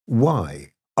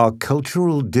Why are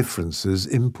cultural differences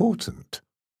important?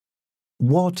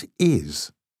 What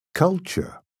is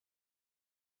culture?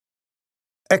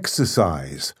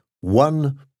 Exercise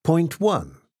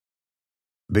 1.1.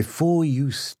 Before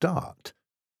you start,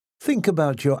 think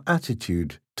about your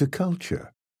attitude to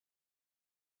culture.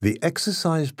 The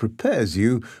exercise prepares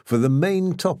you for the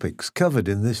main topics covered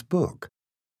in this book.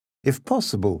 If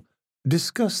possible,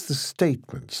 discuss the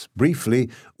statements briefly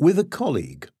with a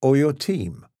colleague or your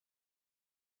team.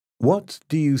 What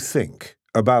do you think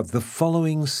about the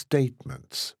following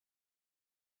statements?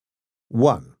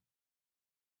 1.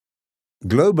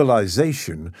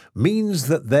 Globalization means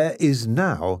that there is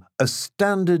now a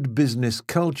standard business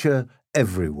culture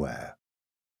everywhere.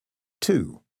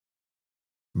 2.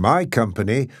 My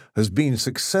company has been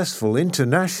successful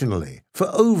internationally for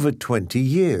over 20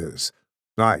 years.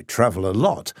 I travel a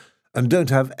lot and don't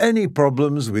have any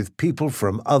problems with people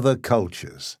from other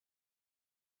cultures.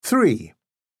 3.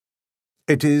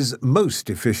 It is most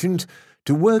efficient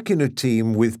to work in a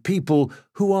team with people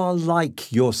who are like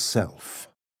yourself.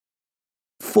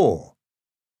 4.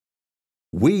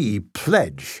 We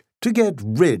pledge to get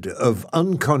rid of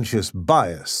unconscious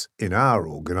bias in our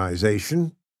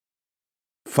organization.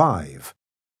 5.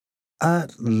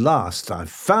 At last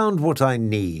I've found what I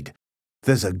need.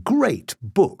 There's a great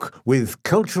book with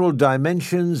cultural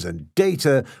dimensions and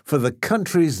data for the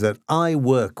countries that I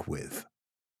work with.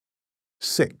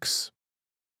 6.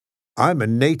 I'm a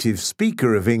native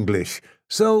speaker of English,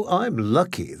 so I'm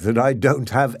lucky that I don't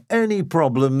have any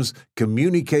problems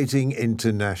communicating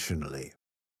internationally.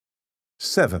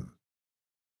 7.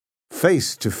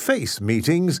 Face-to-face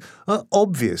meetings are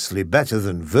obviously better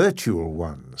than virtual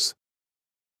ones.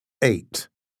 8.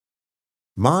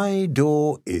 My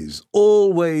door is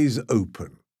always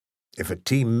open. If a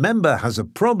team member has a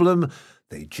problem,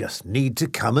 they just need to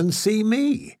come and see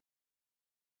me.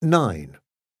 9.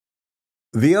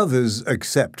 The others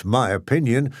accept my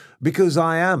opinion because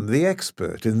I am the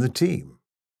expert in the team.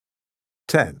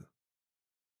 10.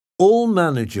 All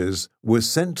managers were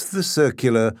sent the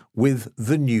circular with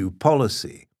the new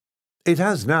policy. It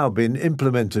has now been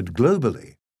implemented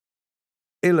globally.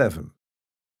 11.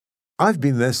 I've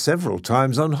been there several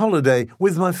times on holiday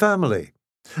with my family.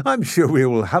 I'm sure we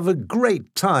will have a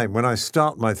great time when I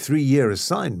start my 3-year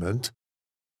assignment.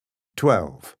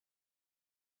 12.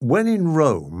 When in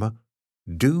Rome,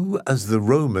 do as the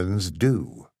Romans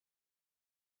do.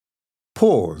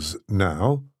 Pause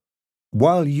now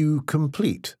while you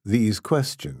complete these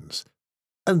questions,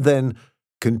 and then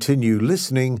continue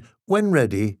listening when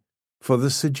ready for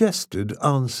the suggested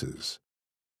answers.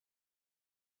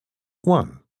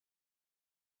 1.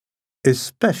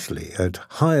 Especially at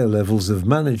higher levels of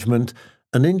management,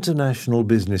 an international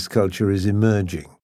business culture is emerging.